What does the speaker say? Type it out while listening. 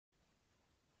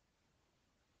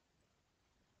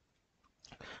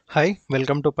Hi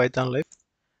welcome to Python life.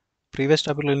 Previous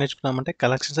టాపిక్లో నేర్చుకున్నామంటే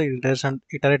collections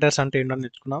iterators అంటే ఏంటో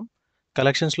నేర్చుకున్నాం.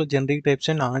 కలెక్షన్స్లో generic types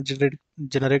and non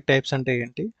generic types అంటే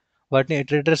ఏంటి, వాటిని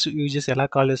ఇటరేటర్స్ యూజ్ చేసి ఎలా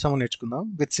కాల్ చేస్తామో నేర్చుకుందాం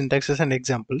విత్ సింటాక్సెస్ అండ్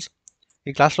ఎగ్జాంపుల్స్.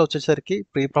 ఈ క్లాస్లో వచ్చేసరికి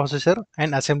ప్రీ ప్రాసెసర్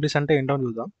అండ్ అసెంబ్లీస్ అంటే ఏంటో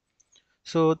చూద్దాం.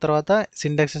 సో తర్వాత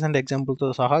సింటాక్సెస్ అండ్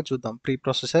ఎగ్జాంపుల్తో సహా చూద్దాం ప్రీ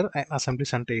ప్రాసెసర్ అండ్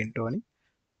అసెంబ్లీస్ అంటే ఏంటో అని.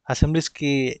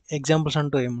 అసెంబ్లీస్కి ఎగ్జాంపుల్స్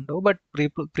అంటూ ఏముండవు, బట్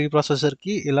ప్రీ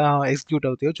ప్రాసెసర్కి ఎలా ఎగ్జిక్యూట్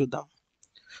అవుతాయో చూద్దాం.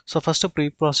 సో ఫస్ట్ ప్రీ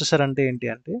ప్రాసెసర్ అంటే ఏంటి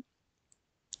అంటే,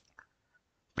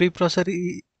 preprocessor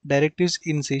directives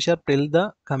in C# tell the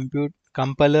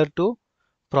compiler to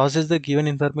process the given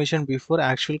information before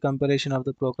actual compilation of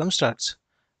the program starts.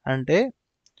 అంటే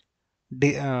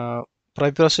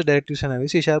preprocessor directives అనేవి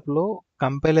C# లో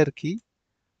కంపైలర్కి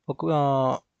ఒక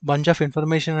బంచ్ ఆఫ్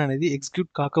ఇన్ఫర్మేషన్ అనేది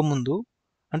ఎగ్జిక్యూట్ కాకముందు,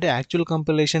 అంటే యాక్చువల్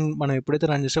కంపైలేషన్ మనం ఎప్పుడైతే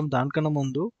రన్ చేస్తామో దానికన్నా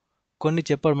ముందు కొన్ని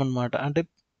చెప్పడం అనమాట. అంటే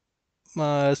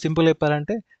సింపుల్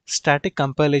చెప్పాలంటే స్టాటిక్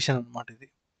కంపైలేషన్ అనమాట ఇది.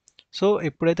 సో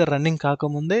ఎప్పుడైతే రన్నింగ్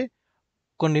కాకముందే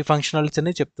కొన్ని ఫంక్షనాలిటీస్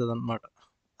అనేవి చెప్తుంది అనమాట.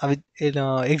 అవి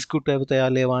ఎగ్జిక్యూట్ అవుతాయా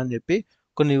లేవా అని చెప్పి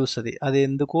కొన్ని చూస్తుంది. అది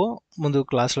ఎందుకో ముందు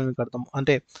క్లాస్లో మీకు అర్థం,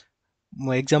 అంటే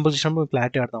ఎగ్జాంపుల్స్ ఇచ్చినప్పుడు మీకు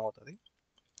క్లారిటీ అర్థం అవుతుంది.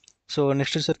 సో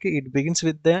నెక్స్ట్ వచ్చేసరికి it begins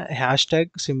with the hash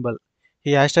tag symbol.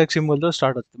 ఈ హ్యాష్ ట్యాగ్ సింబల్తో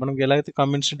స్టార్ట్ అవుతుంది. మనం ఎలా అయితే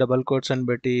కామెంట్స్ డబల్ కోట్స్ అని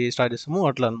పెట్టి స్టార్ట్ చేస్తామో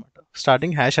అట్లా అనమాట.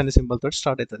 స్టార్టింగ్ హ్యాష్ అనే సింబల్ తోటి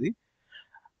స్టార్ట్ అవుతుంది.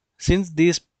 Since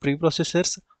these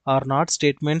ప్రీప్రొసెసర్స్ are not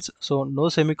statements, so no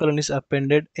semicolon is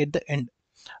appended at the end.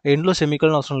 ఎండ్లో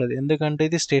సెమికోలన్ అవసరం లేదు, ఎందుకంటే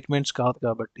ఇది స్టేట్మెంట్స్ కాదు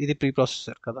కాబట్టి, ఇది ప్రీ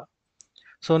ప్రాసెసర్ కదా.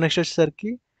 సో నెక్స్ట్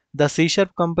వచ్చేసరికి the C#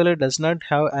 compiler does not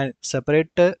have a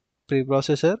separate pre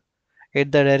processor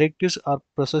at the directives are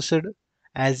processed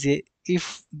as a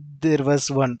if there was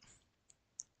one.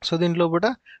 So దీంట్లో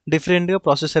కూడా డిఫరెంట్గా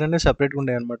ప్రాసెసర్ అనేవి సపరేట్గా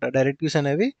ఉంటాయి అనమాట. డైరెక్టివ్స్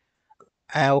అనేవి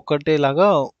ఒకటేలాగా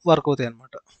వర్క్ అవుతాయి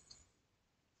అనమాట.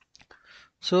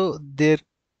 So there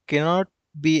cannot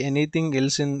be anything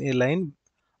else in a line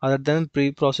other then pre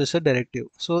processor directive.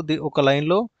 So ఒక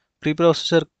లైన్లో ప్రీ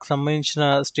ప్రాసెసర్కి సంబంధించిన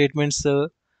స్టేట్మెంట్స్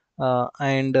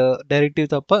అండ్ డైరెక్టివ్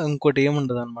తప్ప ఇంకోటి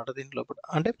ఏముండదు అనమాట దీంట్లో.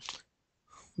 అంటే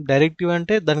డైరెక్టివ్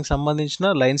అంటే దానికి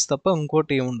సంబంధించిన లైన్స్ తప్ప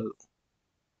ఇంకోటి ఏముండదు.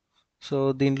 సో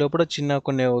దీంట్లో కూడా చిన్న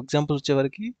కొన్ని ఎగ్జాంపుల్స్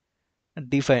వచ్చేవరకు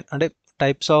డిఫైన్ అంటే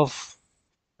types of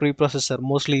pre processor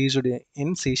mostly used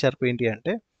in C# ఏంటి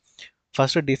అంటే,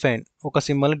 ఫస్ట్ డిఫైన్, ఒక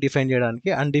సింబల్ని డిఫైన్ చేయడానికి.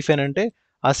 అన్డిఫైన్ అంటే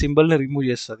ఆ సింబల్ని రిమూవ్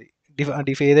చేస్తుంది.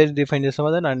 ఏదైతే డిఫైన్ చేస్తామో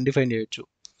దాన్ని అన్డిఫైన్ చేయొచ్చు.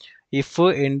 If,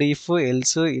 end if,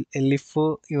 else, elif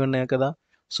ఇవి ఉన్నాయి కదా.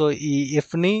 సో ఈ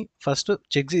ఎఫ్ని first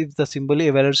check if the symbol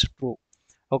evaluates true.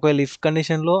 ఒకవేళ ఇఫ్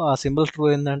కండిషన్లో ఆ సింబల్ ట్రూ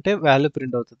ఏంటంటే వాల్యూ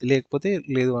ప్రింట్ అవుతుంది, లేకపోతే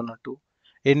లేదు అన్నట్టు.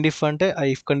 ఎండ్ ఇఫ్ అంటే ఆ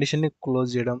ఇఫ్ కండిషన్ని క్లోజ్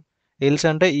చేయడం. ఎల్స్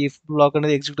అంటే ఇఫ్ బ్లాక్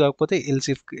అనేది ఎగ్జిక్యూట్ కాకపోతే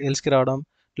ఎల్స్కి రావడం,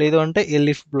 లేదు అంటే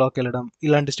ఎల్ఇఫ్ బ్లాక్ వెళ్ళడం.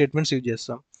 ఇలాంటి స్టేట్మెంట్స్ యూజ్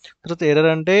చేస్తాం. తర్వాత ఎర్రర్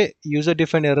అంటే యూజర్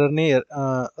డిఫైన్ ఎర్రర్ని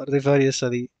రిఫర్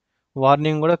చేస్తుంది.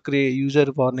 వార్నింగ్ కూడా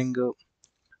యూజర్ వార్నింగ్.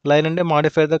 లైన్ అంటే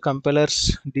modify the compilers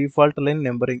default line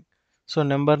numbering. So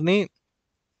నెంబర్ని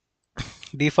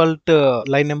డిఫాల్ట్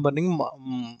లైన్ నెంబర్ని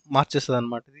మార్చేస్తుంది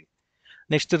అనమాట ఇది.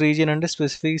 నెక్స్ట్ రీజియన్ అంటే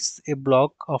specifics A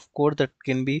black of code that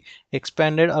can be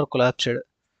expanded are collapsed.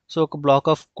 So ఒక బ్లాక్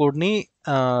ఆఫ్ కోడ్ని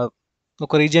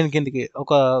ఒక రీజియన్ కిందకి,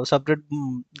 ఒక సపరేట్,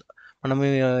 మనం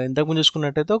ఇంతకుముందు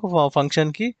చూసుకున్నట్టయితే ఒక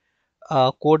ఫంక్షన్కి ఆ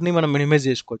కోడ్ని మనం మినిమైజ్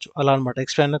చేసుకోవచ్చు అలా అనమాట.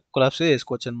 ఎక్స్పాండ్ కొలాప్స్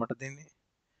చేసుకోవచ్చు అనమాట దీన్ని.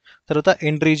 తర్వాత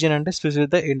ఎండ్ రీజియన్ అంటే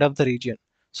specific the end of the region.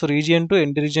 So region to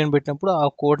end region పెట్టినప్పుడు ఆ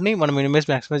కోడ్ని మనం మినిమైజ్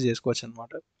మ్యాక్సిమైజ్ చేసుకోవచ్చు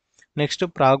అనమాట. నెక్స్ట్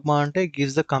ప్రాగ్మా అంటే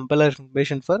gives the compiler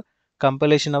information for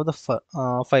compilation of the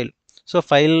file. So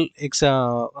file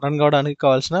run కావడానికి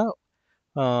కావాల్సిన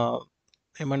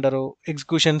ఏమంటారు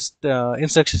ఎగ్జిక్యూషన్స్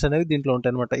ఇన్స్ట్రక్షన్స్ అనేవి దీంట్లో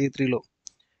ఉంటాయి అనమాట. ఈ త్రీలో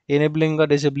ఎనేబులింగ్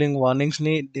డిసేబులింగ్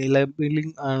వార్నింగ్స్ని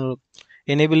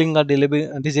ఎనేబులింగ్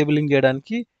డిసేబులింగ్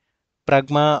చేయడానికి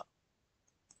ప్రాగ్మా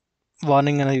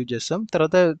వార్నింగ్ అనేది యూజ్ చేస్తాం.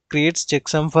 తర్వాత creates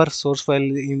checksum for source file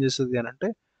ఏం చేస్తుంది అని అంటే,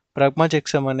 ప్రాగ్మా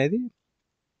చెక్సమ్ అనేది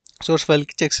సోర్స్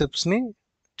ఫైల్కి చెక్సమ్స్ని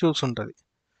చూసుంటుంది.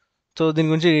 సో దీని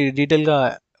గురించి డీటెయిల్గా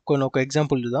ఒక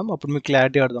ఎగ్జాంపుల్ చూద్దాం, అప్పుడు మీకు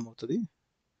క్లారిటీ అర్థమవుతుంది.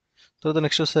 తర్వాత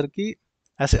నెక్స్ట్ వచ్చేసరికి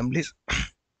assemblies.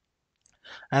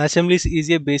 And assemblies is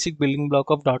a basic building black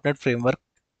of .NET framework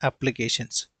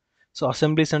applications. So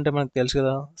assemblies అంటే మనకు తెలుసు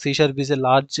కదా, C# is a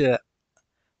large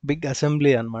big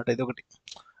assembly అనమాట. ఇది ఒకటి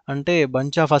అంటే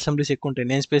బంచ్ ఆఫ్ అసెంబ్లీస్ ఎక్కువ ఉంటాయి.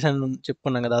 నేమ్ స్పేస్ అని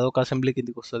చెప్పుకున్నాం కదా, అదొక అసెంబ్లీ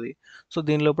కిందకి వస్తుంది. సో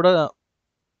దీనిలో కూడా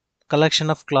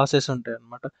కలెక్షన్ ఆఫ్ క్లాసెస్ ఉంటాయి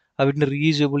అనమాట. వీటిని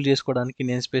రీయూజబుల్ చేసుకోవడానికి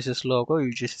నేమ్ స్పేసెస్లో ఒక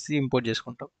యూజ్ చేసి ఇంపోర్ట్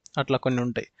చేసుకుంటాం. అట్లా కొన్ని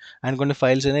ఉంటాయి. అండ్ కొన్ని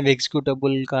ఫైల్స్ అనేవి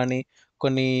ఎగ్జిక్యూటబుల్ కానీ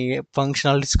కొన్ని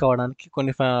ఫంక్షనాలిటీస్ కావడానికి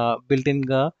కొన్ని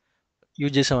బిల్టిన్గా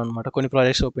యూజ్ చేసాం అనమాట. కొన్ని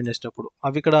ప్రాజెక్ట్స్ ఓపెన్ చేసేటప్పుడు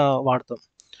అవి ఇక్కడ వాడతాం.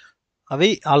 అవి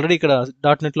ఆల్రెడీ ఇక్కడ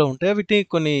 .NETలో ఉంటాయి. వీటిని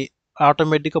కొన్ని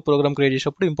ఆటోమేటిక్గా ప్రోగ్రామ్ క్రియేట్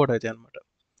చేసేటప్పుడు ఇంపోర్ట్ అవుతాయి అనమాట.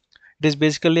 It is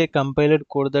basically a కంపైలెడ్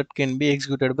code that can be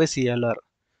executed by CLR.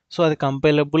 So అది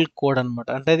కంపైలబుల్ కోడ్ అనమాట,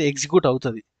 అంటే అది ఎగ్జిక్యూట్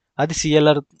అవుతుంది, అది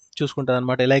సిఎల్ఆర్ చూసుకుంటుంది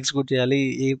అనమాట, ఎలా ఎగ్జిక్యూట్ చేయాలి,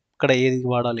 ఇక్కడ ఏది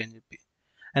వాడాలి అని చెప్పి.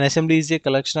 An assembly is a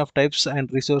collection of types and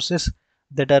resources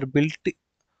that are built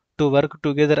to work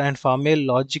together and form a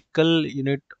logical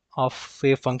unit of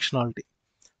a functionality.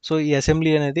 So ఈ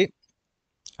అసెంబ్లీ అనేది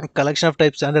కలెక్షన్ ఆఫ్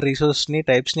టైప్స్ అంటే రిసోర్స్ని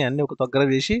టైప్స్ని అన్ని ఒక దగ్గర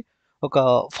చేసి ఒక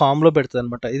ఫామ్లో పెడుతుంది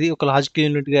అనమాట. ఇది ఒక లాజికల్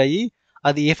యూనిట్గా అయ్యి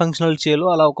అది ఏ ఫంక్షనల్ చేయాలో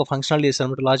అలా ఒక ఫంక్షనల్ చేస్తుంది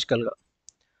అనమాట లాజికల్గా.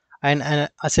 And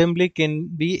assembly can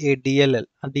be A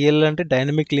DLL. DLL అంటే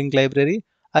dynamic link library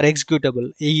are executable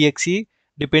exe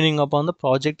depending upon the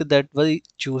project that why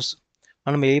చూస్.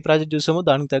 మనం ఏ ప్రాజెక్ట్ చూసామో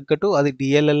దానికి తగ్గట్టు అది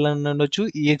డిఎల్ఎల్ అని అనొచ్చు,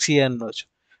 ఈఎక్సి అని అనొచ్చు.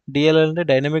 డిఎల్ఎల్ అంటే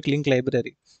డైనమిక్ లింక్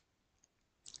లైబ్రరీ.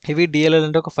 ఇవి డిఎల్ఎల్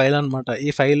అంటే ఒక ఫైల్ అనమాట. ఈ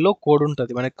ఫైల్లో కోడ్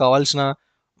ఉంటుంది, మనకి కావాల్సిన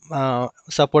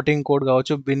సపోర్టింగ్ కోడ్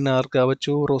కావచ్చు, బిన్నర్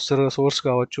కావచ్చు, సోర్స్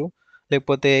కావచ్చు,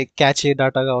 లేకపోతే క్యాచ్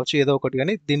డేటా కావచ్చు, ఏదో ఒకటి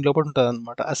కానీ దీని లోపల ఉంటుంది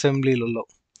అనమాట అసెంబ్లీలలో.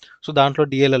 సో దాంట్లో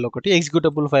డిఎల్ఎల్ ఒకటి.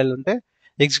 ఎగ్జిక్యూటబుల్ ఫైల్ ఉంటే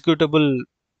ఎగ్జిక్యూటబుల్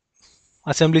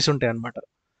అసెంబ్లీస్ ఉంటాయి అనమాట.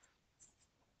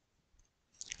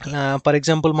 ఫర్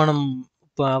ఎగ్జాంపుల్ మనం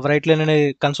రైట్ లైన్ అనే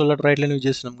కన్సోల్ రైట్ లైన్ యూజ్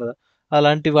చేస్తున్నాం కదా,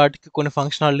 అలాంటి వాటికి కొన్ని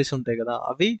ఫంక్షనాలిటీస్ ఉంటాయి కదా,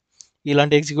 అవి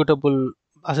ఇలాంటి ఎగ్జిక్యూటబుల్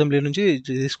అసెంబ్లీ నుంచి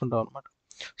తీసుకుంటాం అనమాట.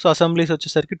 సో అసెంబ్లీస్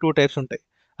వచ్చేసరికి 2 టైప్స్ ఉంటాయి.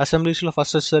 అసెంబ్లీస్లో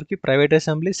ఫస్ట్ వచ్చేసరికి ప్రైవేట్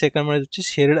అసెంబ్లీ, సెకండ్ వన్ వచ్చి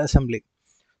shared assembly.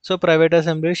 So private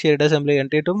assembly, shared assembly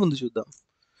అంటే ఏంటో ముందు చూద్దాం.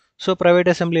 సో ప్రైవేట్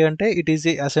అసెంబ్లీ అంటే it is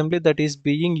a assembly that is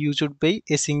being used by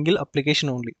a single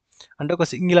application only. అంటే ఒక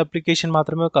సింగిల్ అప్లికేషన్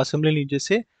మాత్రమే ఒక అసెంబ్లీని యూజ్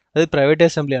చేస్తే అది ప్రైవేట్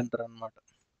అసెంబ్లీ అంటారు అనమాట.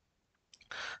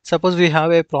 Suppose we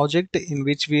have a project in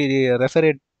which we refer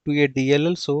it to a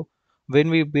DLL. So when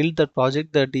we build the project,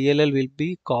 the DLL will be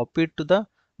copied to the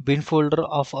bin folder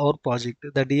of our project.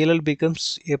 The DLL becomes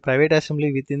a private assembly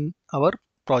within our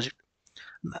project.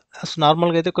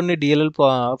 నార్మల్గా అయితే కొన్ని DLL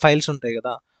files ఉంటాయి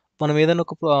కదా, మనం ఏదైనా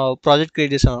ఒక project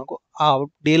create చేసాం అనుకో, ఆ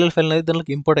డిఎల్ఎల్ ఫైల్ అనేది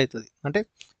దానికి ఇంపోర్ట్ అవుతుంది, అంటే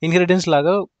ఇన్హెరిటెన్స్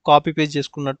లాగా కాపీ పేస్ట్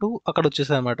చేసుకున్నట్టు అక్కడ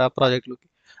వచ్చేస్తుంది అనమాట ఆ ప్రాజెక్ట్లోకి.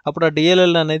 అప్పుడు ఆ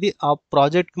డిఎల్ఎల్ అనేది ఆ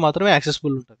ప్రాజెక్ట్కి మాత్రమే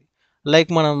యాక్సెసిబుల్ ఉంటుంది. లైక్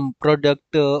మనం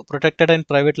ప్రొటెక్టెడ్ అండ్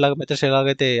ప్రైవేట్ లాగా మెథడ్స్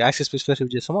ఎలాగైతే యాక్సెస్ స్పెసిఫై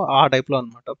చేస్తామో ఆ టైప్లో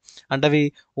అనమాట. అంటే అవి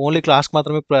ఓన్లీ క్లాస్కి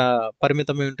మాత్రమే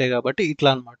పరిమితమై ఉంటాయి కాబట్టి ఇట్లా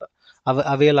అనమాట.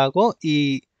 అవి ఎలాగో ఈ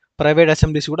ప్రైవేట్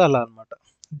అసెంబ్లీస్ కూడా అలా అనమాట.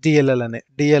 డిఎల్ఎల్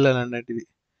అనేటివి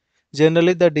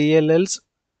generally the డిఎల్ఎల్స్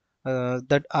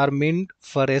that are meant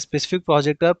for a specific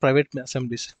project or private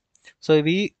assemblies. So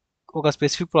ఇవి ఒక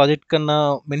స్పెసిఫిక్ ప్రాజెక్ట్ కన్నా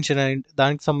మెన్షన్ అయి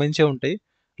దానికి సంబంధించే ఉంటాయి,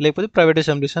 లేకపోతే ప్రైవేట్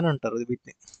అసెంబ్లీస్ అని అంటారు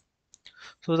వీటిని.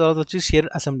 సో తర్వాత వచ్చి share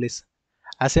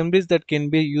assemblies that can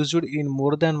be used in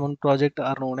more than one project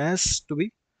are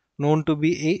known to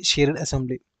be A shared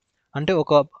assembly. అంటే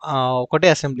ఒకటే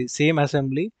assembly, same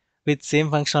assembly with same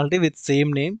functionality, with same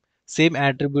name, same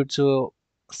attributes,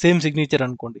 same signature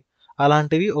అనుకోండి,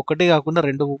 అలాంటివి ఒకటే కాకుండా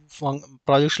రెండు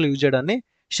ప్రాజెక్ట్స్లో use చేయడాన్ని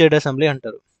shared assembly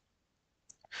అంటారు.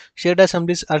 Shared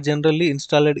assemblies are generally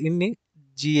installed in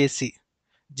జిఏసి.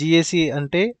 జిఏసి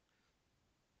అంటే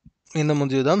ఇంత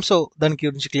ముందు చూద్దాం. సో దాని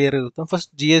గురించి క్లియర్గా చూద్దాం. ఫస్ట్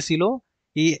జిఏసిలో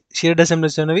ఈ షేర్డ్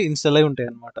అసెంబ్లీస్ అనేవి ఇన్స్టాల్ అయి ఉంటాయి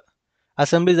అనమాట.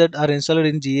 Assemblies that are installed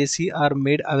in GAC are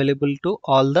made available to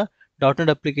all the .NET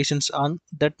applications on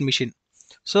that machine.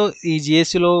 So ఈ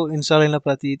జిఎస్సిలో ఇన్స్టాల్ అయిన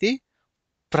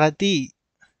ప్రతి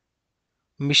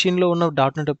మిషన్లో ఉన్న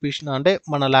 .NET అప్లికేషన్, అంటే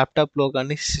మన ల్యాప్టాప్లో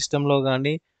కానీ సిస్టంలో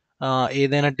కానీ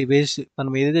ఏదైనా డివైస్,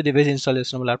 మనం ఏదైతే డివైస్ ఇన్స్టాల్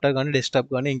చేస్తున్నామో ల్యాప్టాప్ కానీ డెస్క్టాప్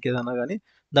కానీ ఇంకేదైనా కానీ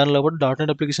దానిలో కూడా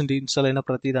 .NET అప్లికేషన్ ఇన్స్టాల్ అయిన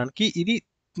ప్రతి దానికి ఇది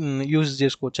యూజ్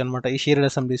చేసుకోవచ్చు అనమాట ఈ షేర్డ్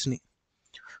అసెంబ్లీస్ని.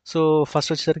 సో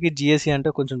ఫస్ట్ వచ్చేసరికి జిఎస్సి అంటే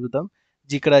కొంచెం చూద్దాం.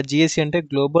 ఇక్కడ జిఎస్సి అంటే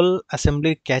గ్లోబల్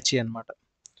అసెంబ్లీ క్యాచీ అనమాట.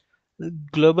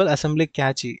 Global assembly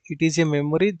catchy, it is a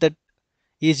memory that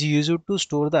is used to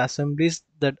store the assemblies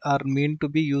that are mean to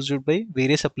be used by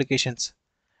various applications.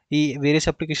 ఈ various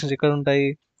applications ఎక్కడ ఉంటాయి?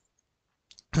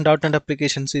 .NET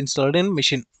applications installed in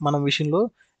mission. మన మిషన్లో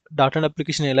 .NET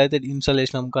application ఎలా అయితే install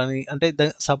చేసినాం కానీ, అంటే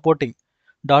supporting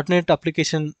 .NET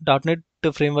application, .NET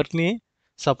ఫ్రేమ్వర్క్ని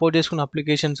support చేసుకున్న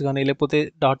అప్లికేషన్స్ కానీ, లేకపోతే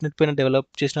 .NET పైన డెవలప్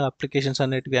చేసిన అప్లికేషన్స్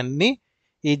అనేటివి అన్నీ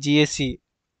ఈ జిఎస్సి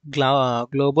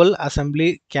గ్లోబల్ అసెంబ్లీ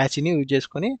క్యాచ్ని యూజ్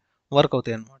చేసుకొని వర్క్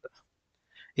అవుతాయి అన్నమాట.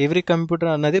 ఎవ్రీ కంప్యూటర్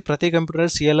అన్నది ప్రతి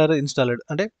కంప్యూటర్ సిఎల్ఆర్ ఇన్స్టాల్డ్,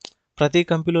 అంటే ప్రతి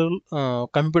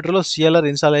కంప్యూటర్లో సిఎల్ఆర్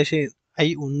ఇన్స్టాలేషన్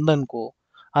అయి ఉందనుకో,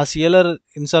 ఆ సిఎల్ఆర్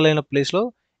ఇన్స్టాల్ అయిన ప్లేస్లో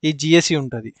ఈ జిఎస్సి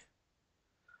ఉంటుంది,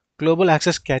 గ్లోబల్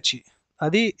యాక్సెస్ క్యాచ్.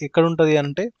 అది ఎక్కడ ఉంటుంది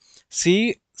అంటే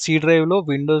సి డ్రైవ్లో,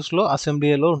 విండోస్లో,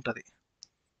 అసెంబ్లీలో ఉంటుంది.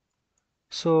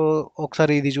 సో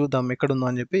ఒకసారి ఇది చూద్దాం ఎక్కడుందో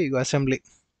అని చెప్పి. అసెంబ్లీ,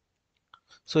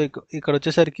 సో ఇక్కడ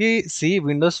వచ్చేసరికి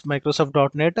విండోస్ మైక్రోసాఫ్ట్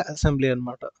 .NET అసెంబ్లీ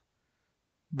అనమాట.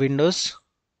 విండోస్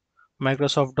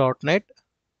మైక్రోసాఫ్ట్ .NET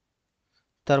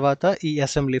తర్వాత ఈ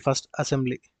అసెంబ్లీ, ఫస్ట్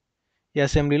అసెంబ్లీ. ఈ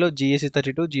అసెంబ్లీలో GSC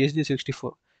 32, GSC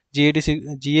 64.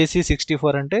 జిఏసి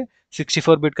 64 అంటే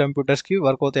 64 బిట్ కంప్యూటర్స్కి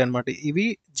వర్క్ అవుతాయి అనమాట. ఇవి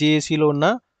జిఏసిలో ఉన్న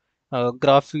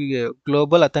గ్రాఫి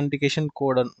global authentication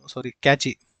code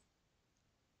catchy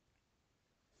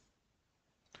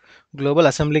global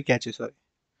assembly catchy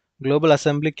global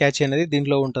assembly catch అనేది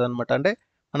దీంట్లో ఉంటుంది అనమాట. అంటే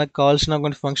మనకు కావాల్సిన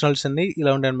కొన్ని ఫంక్షనల్స్ అన్ని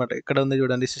ఇలా ఉంటాయి అనమాట. ఇక్కడ ఉంది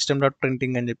చూడండి, సిస్టమ్ డాట్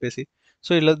ప్రింటింగ్ అని చెప్పేసి.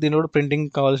 సో ఇలా దీనిలో కూడా ప్రింటింగ్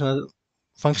కావాల్సిన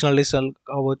ఫంక్షనాలిటీస్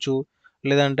అవ్వచ్చు,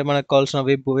 లేదంటే మనకు కావాల్సిన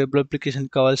వెబ్ అప్లికేషన్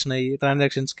కావాల్సినవి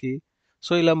ట్రాన్సాక్షన్స్కి.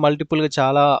 సో ఇలా మల్టిపుల్గా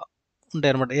చాలా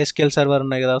ఉంటాయి అనమాట. ఎస్క్యూఎల్ సర్వర్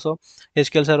ఉన్నాయి కదా. సో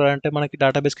ఎస్క్యూఎల్ సర్వర్ అంటే మనకి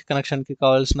డేటాబేస్కి కనెక్షన్కి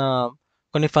కావాల్సిన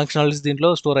కొన్ని ఫంక్షనాలిటీస్ దీంట్లో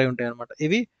స్టోర్ అయి ఉంటాయి అనమాట.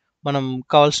 ఇవి మనం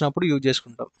కావాల్సినప్పుడు యూజ్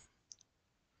చేసుకుంటాం.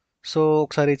 సో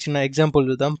ఒకసారి చిన్న ఎగ్జాంపుల్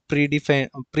చూద్దాం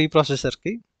ప్రీ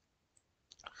ప్రాసెసర్కి.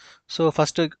 సో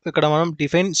ఫస్ట్ ఇక్కడ మనం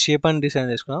డిఫైన్ షేప్ అని డిసైన్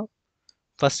చేసుకున్నాం.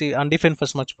 ఫస్ట్ అన్డిఫైన్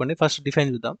మర్చిపోండి, ఫస్ట్ డిఫైన్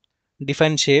చూద్దాం.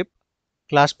 Define shape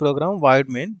class programme void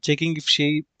main checking if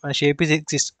shape is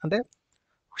exist. అంటే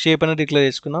షేప్ అనేది డిక్లేర్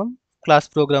చేసుకున్నాం, క్లాస్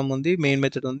ప్రోగ్రామ్ ఉంది, మెయిన్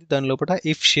మెథడ్ ఉంది, దాని లోపల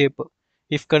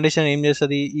ఇఫ్ కండిషన్ ఏం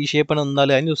చేస్తుంది, ఈ షేప్ అని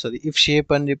ఉండాలి అని చూస్తుంది. ఇఫ్ షేప్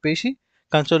అని చెప్పేసి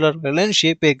కన్సోలర్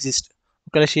షేప్ ఎగ్జిస్ట్,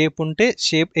 ఒకవేళ షేప్ ఉంటే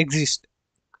షేప్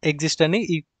ఎగ్జిస్ట్ అని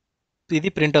ఇది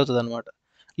ప్రింట్ అవుతుంది అనమాట.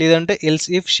 లేదంటే else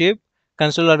if shape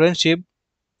consoler shape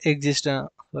exist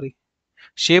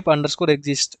shape under score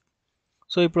exist.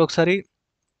 So ఇప్పుడు ఒకసారి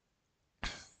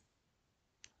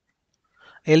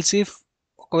ఎల్స్ ఇఫ్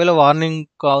ఒకవేళ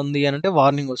వార్నింగ్ ఉంది అని అంటే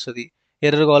వార్నింగ్ వస్తుంది,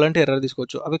 ఎర్రర్ కావాలంటే ఎర్రర్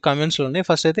తీసుకోవచ్చు. అవి కమెంట్స్లో ఉన్నాయి.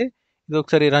 ఫస్ట్ అయితే ఇది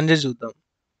ఒకసారి రన్ చేసి చూద్దాం,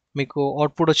 మీకు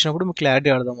అవుట్పుట్ వచ్చినప్పుడు మీకు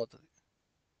క్లారిటీ అర్థమవుతుంది.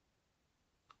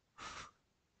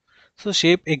 సో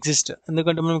షేప్ ఎగ్జిస్ట్,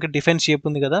 ఎందుకంటే మనం ఇక్కడ డిఫైన్ షేప్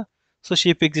ఉంది కదా. సో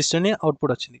షేప్ ఎగ్జిస్ట్ అని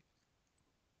అవుట్పుట్ వచ్చింది.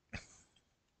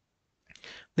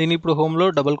 దీన్ని ఇప్పుడు హోమ్లో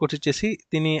డబుల్ కోట్స్ ఇచ్చేసి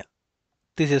దీన్ని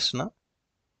తీసేస్తున్నా.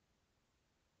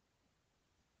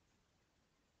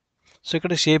 సో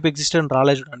ఇక్కడ షేప్ ఎగ్జిస్ట్ అని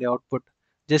రాలేదు చూడండి అవుట్పుట్.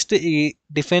 జస్ట్ ఈ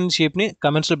డిఫైన్ షేప్ని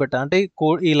కమెంట్స్లో పెట్టా, అంటే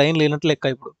ఈ లైన్ లేనట్టు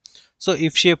లెక్క ఇప్పుడు. సో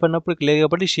ఇఫ్ షేప్ అన్నప్పుడు లేదు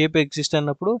కాబట్టి షేప్ ఎగ్జిస్ట్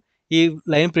అన్నప్పుడు ఈ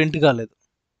లైన్ ప్రింట్ కాలేదు.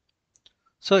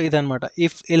 సో ఇదనమాట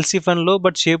ఎల్స్ ఇఫ్ అన్లో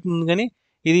బట్ షేప్ ఉంది కానీ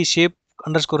ఇది షేప్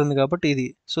అండర్ స్కోర్ ఉంది కాబట్టి ఇది.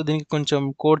 సో దీనికి కొంచెం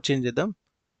కోడ్ చేంజ్ చేద్దాం.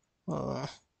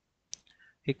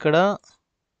 ఇక్కడ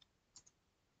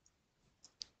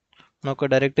ఒక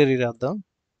డైరెక్టరీ రాద్దాం,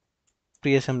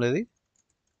 ప్రీ అసెంబ్లీది.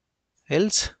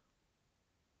 ఎల్స్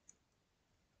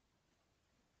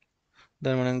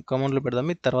దాన్ని మనం కమాండ్లో పెడదాం,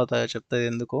 ఇది తర్వాత చెప్తుంది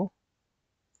ఎందుకు.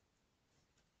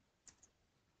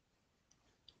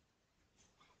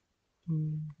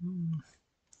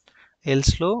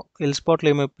 ఎల్స్ పార్ట్లో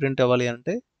ఏమో ప్రింట్ అవ్వాలి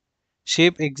అంటే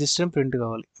షేప్ ఎగ్జిస్ట్ అని ప్రింట్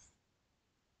కావాలి.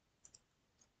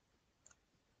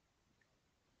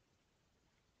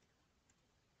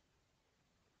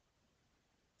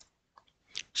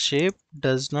 షేప్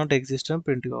డస్ నాట్ ఎగ్జిస్ట్ అని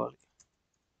ప్రింట్ కావాలి.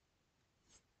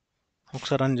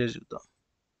 ఒకసారి రన్ చేసి చూద్దాం.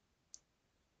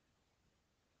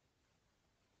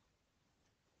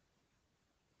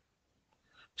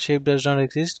 Shape does not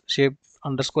exist, shape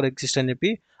under score exist అని చెప్పి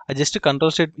అది జస్ట్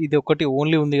కంట్రోల్ స్టేట్ ఇది ఒకటి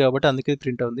ఓన్లీ ఉంది కాబట్టి అందుకే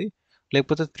ప్రింట్ ఉంది,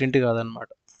 లేకపోతే ప్రింట్ కాదనమాట.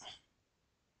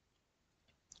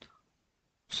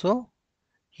 సో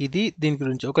ఇది దీని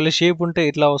గురించి. ఒకవేళ షేప్ ఉంటే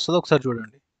ఎట్లా వస్తుందో ఒకసారి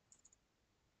చూడండి.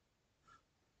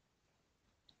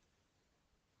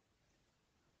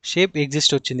 షేప్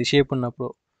ఎగ్జిస్ట్ వచ్చింది షేప్ ఉన్నప్పుడు.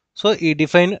 సో ఈ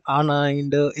define on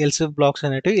and else blocks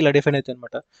అనేటివి ఇలా డిఫైన్ అవుతాయి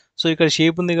అనమాట. సో ఇక్కడ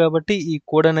షేప్ ఉంది కాబట్టి ఈ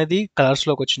కోడ్ అనేది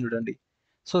కలర్స్లోకి వచ్చింది చూడండి.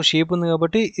 సో షేప్ ఉంది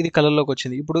కాబట్టి ఇది కలర్లోకి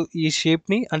వచ్చింది. ఇప్పుడు ఈ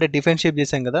షేప్ని అంటే డిఫైన్ షేప్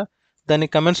చేసాం కదా, దాన్ని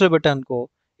కమెంట్స్లో పెట్టానుకో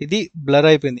ఇది బ్లర్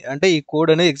అయిపోయింది, అంటే ఈ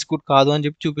కోడ్ అనేది ఎగ్జిక్యూట్ కాదు అని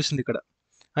చెప్పి చూపిస్తుంది ఇక్కడ.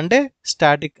 అంటే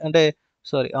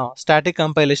స్టాటిక్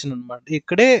కంపైలేషన్ అనమాట.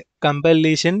 ఇక్కడే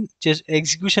కంపైలేషన్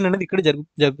ఎగ్జిక్యూషన్ అనేది ఇక్కడ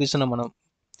జరిపిస్తున్నాం మనం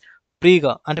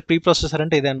అంటే ప్రీ ప్రాసెసర్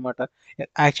అంటే ఇదే అనమాట.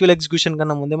 యాక్చువల్ ఎగ్జిక్యూషన్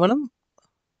కన్నా ముందే మనం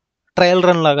ట్రయల్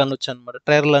రన్ లాగా అనొచ్చు అనమాట,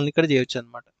 ట్రయల్ రన్ ఇక్కడ చేయొచ్చు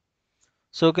అనమాట.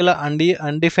 సో ఇలా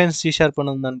అన్డిఫైన్ సి షార్ప్ అని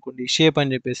ఉంది అనుకోండి, షేప్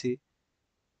అని చెప్పేసి.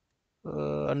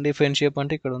 అన్డిఫైన్ షేప్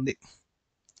అంటే ఇక్కడ ఉంది.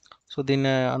 సో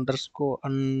దీన్ని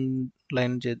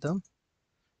అన్లైన్ చేద్దాం,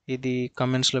 ఇది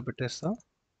కమెంట్స్లో పెట్టేస్తా,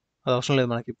 అది అవసరం లేదు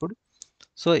మనకి ఇప్పుడు.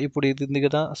 సో ఇప్పుడు ఇది ఉంది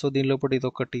కదా, సో దీనిలో ఇది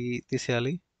ఒకటి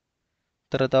తీసేయాలి.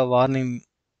 తర్వాత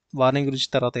వార్నింగ్ గురించి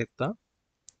తర్వాత చెప్తా.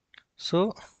 సో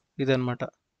ఇదనమాట.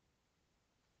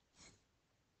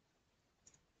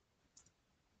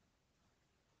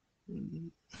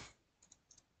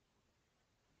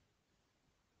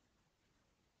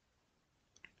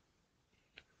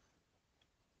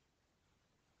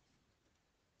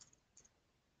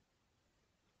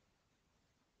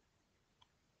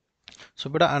 సో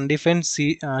ఇప్పుడు అన్డిఫైన్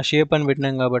షేప్ అని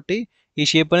పెట్టినాం కాబట్టి ఈ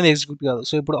షేప్ అనేది ఎగ్జిక్యూట్ కాదు.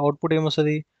 సో ఇప్పుడు అవుట్పుట్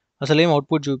ఏమొస్తుంది, అసలు ఏం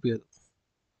అవుట్పుట్ చూపించదు.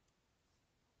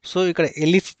 సో ఇక్కడ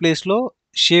ఎలిఫ్ ప్లేస్లో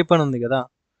షేప్ అని ఉంది కదా.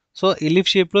 సో ఎలిఫ్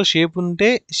షేప్లో షేప్ ఉంటే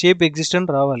షేప్ ఎగ్జిస్ట్ అని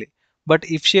రావాలి, బట్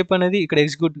ఇఫ్ షేప్ అనేది ఇక్కడ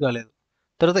ఎగ్జిక్యూట్ కాలేదు.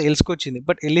 తర్వాత ఎల్స్కి వచ్చింది.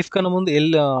 బట్ ఎల్ఇఫ్ కన్నా ముందు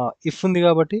ఇఫ్ ఉంది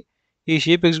కాబట్టి ఈ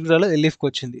షేప్ ఎగ్జిక్యూట్ కాలేదు, ఎల్ఇఫ్కి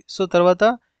వచ్చింది. సో తర్వాత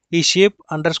ఈ షేప్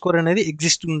అండర్ స్కోర్ అనేది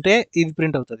ఎగ్జిస్ట్ ఉంటే ఇది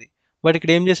ప్రింట్ అవుతుంది. బట్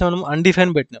ఇక్కడ ఏం చేసాం మనం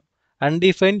అన్డిఫైన్ పెట్టినాం.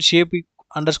 అన్డిఫైన్ షేప్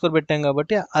అండర్ స్కోర్ పెట్టాం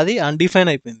కాబట్టి అది అన్డిఫైన్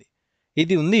అయిపోయింది.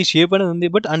 ఇది ఉంది, ఈ షేప్ అనేది ఉంది,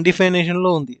 బట్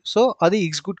అన్డిఫైనేషన్లో ఉంది. సో అది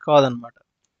ఎగ్జిక్యూట్ కాదనమాట.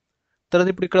 తర్వాత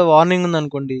ఇప్పుడు ఇక్కడ వార్నింగ్ ఉంది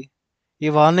అనుకోండి, ఈ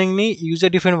వార్నింగ్ని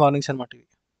యూజర్ డిఫైన్ వార్నింగ్స్ అనమాట ఇవి.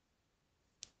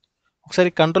 ఒకసారి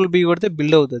కంట్రోల్ బి కొడితే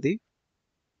బిల్డ్ అవుతుంది.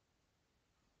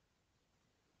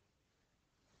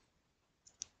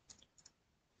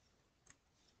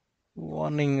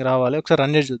 వార్నింగ్ రావాలి, ఒకసారి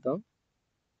రన్ చేసి చూద్దాం.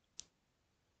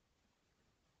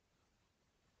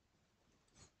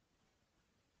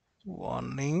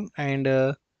 వార్నింగ్ అండ్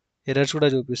ఎర్రర్స్ కూడా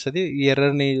చూపిస్తుంది. ఈ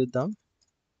ఎర్రర్ని చూద్దాం.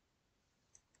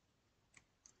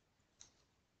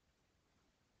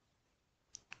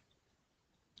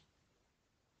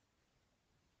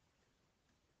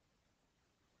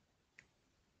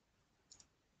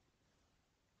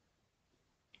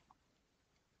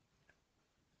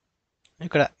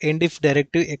 ఇక్కడ ఎండ్ ఇఫ్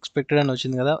డైరెక్టివ్ ఎక్స్పెక్టెడ్ అని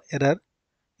వచ్చింది కదా ఎర్రర్,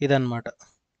 ఇదన్నమాట.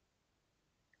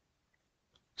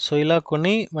 సో ఇలా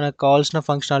కొన్ని మనకు కావాల్సిన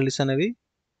ఫంక్షనాలిటీస్ అనేవి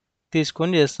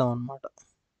తీసుకొని చేస్తాం అన్నమాట.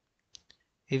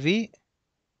 ఇవి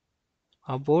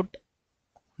about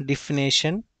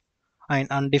definition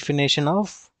and అన్డిఫినేషన్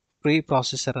of pre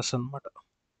processors అనమాట.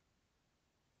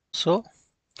 సో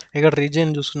ఇక్కడ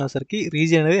రీజియన్ చూసుకునేసరికి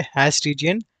రీజియన్ అనేది హ్యాష్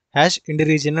ఇండి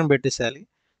రీజియన్ అని పెట్టేసేయాలి.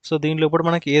 సో దీంట్లో ఇప్పుడు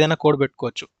మనకి ఏదైనా కోడ్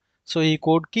పెట్టుకోవచ్చు. సో ఈ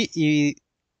కోడ్కి ఈ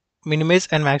మినిమైజ్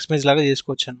అండ్ మ్యాక్సిమైజ్ లాగా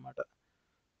చేసుకోవచ్చు అనమాట.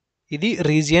 ఇది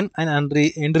రీజియన్ అండ్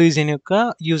ఎండ్ రీజియన్ యొక్క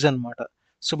యూజ్ అనమాట.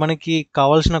 సో మనకి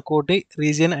కావాల్సిన కోడ్ని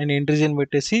రీజియన్ అండ్ ఎండ్ రీజియన్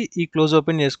పెట్టేసి ఈ క్లోజ్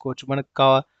ఓపెన్ చేసుకోవచ్చు.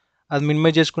 అది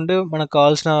మినిమైజ్ చేసుకుంటే మనకు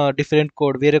కావాల్సిన డిఫరెంట్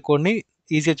కోడ్, వేరే కోడ్ని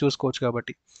ఈజీగా చూసుకోవచ్చు.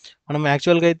 కాబట్టి మనం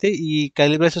యాక్చువల్గా అయితే ఈ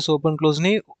కైలీ బ్రేసెస్ ఓపెన్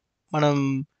క్లోజ్ని మనం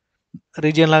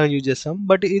రీజియన్ లాగా యూజ్ చేస్తాం,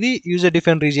 బట్ ఇది యూజర్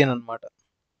డిఫైన్ రీజియన్ అనమాట.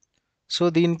 సో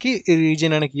దీనికి ఈ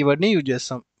రీజియన్ అనే కీవర్డ్ని యూజ్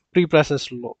చేస్తాం ప్రీ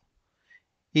ప్రాసెస్లో.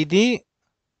 ఇది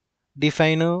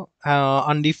define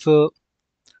and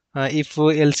if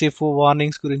else if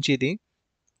warnings గురించి ఇది.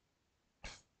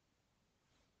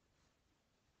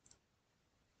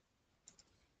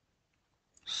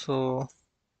 So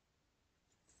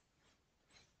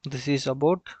this is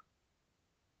about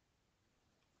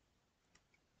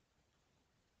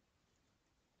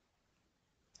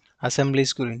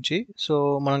assemblies గురించి. సో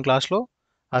మనం క్లాస్లో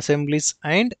అసెంబ్లీస్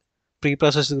అండ్ ప్రీ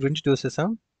ప్రాసెస్ గురించి చూసేసాం.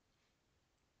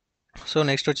 సో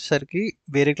నెక్స్ట్ వచ్చేసరికి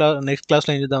నెక్స్ట్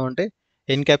క్లాస్లో ఏం చూద్దామంటే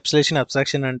ఎన్క్యాప్సులేషన్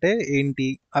అబ్స్ట్రాక్షన్ అంటే ఏంటి,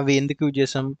 అవి ఎందుకు యూజ్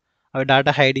చేసాం, అవి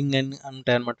డేటా హైడింగ్ అని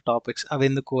ఉంటాయి అనమాట టాపిక్స్, అవి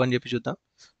ఎందుకు అని చెప్పి చూద్దాం.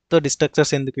 సో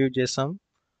డిస్ట్రక్చర్స్ ఎందుకు యూజ్ చేస్తాం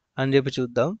అని చెప్పి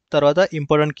చూద్దాం. తర్వాత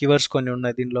ఇంపార్టెంట్ కీవర్డ్స్ కొన్ని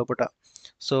ఉన్నాయి దీని లోపల.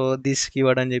 సో దిస్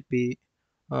కీవర్డ్ అని చెప్పి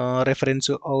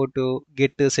రెఫరెన్స్, అవుట్,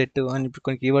 గెట్, సెట్ అని చెప్పి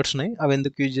కొన్ని కీవర్డ్స్ ఉన్నాయి. అవి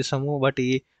ఎందుకు యూజ్ చేస్తాము, వాటి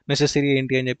నెసెసరీ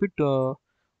ఏంటి అని చెప్పి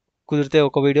కుదిరితే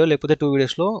ఒక వీడియో లేకపోతే 2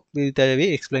 వీడియోస్లో అవి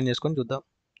ఎక్స్ప్లెయిన్ చేసుకొని చూద్దాం.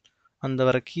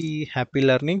 అంతవరకు హ్యాపీ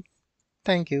లెర్నింగ్.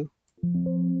 Thank you.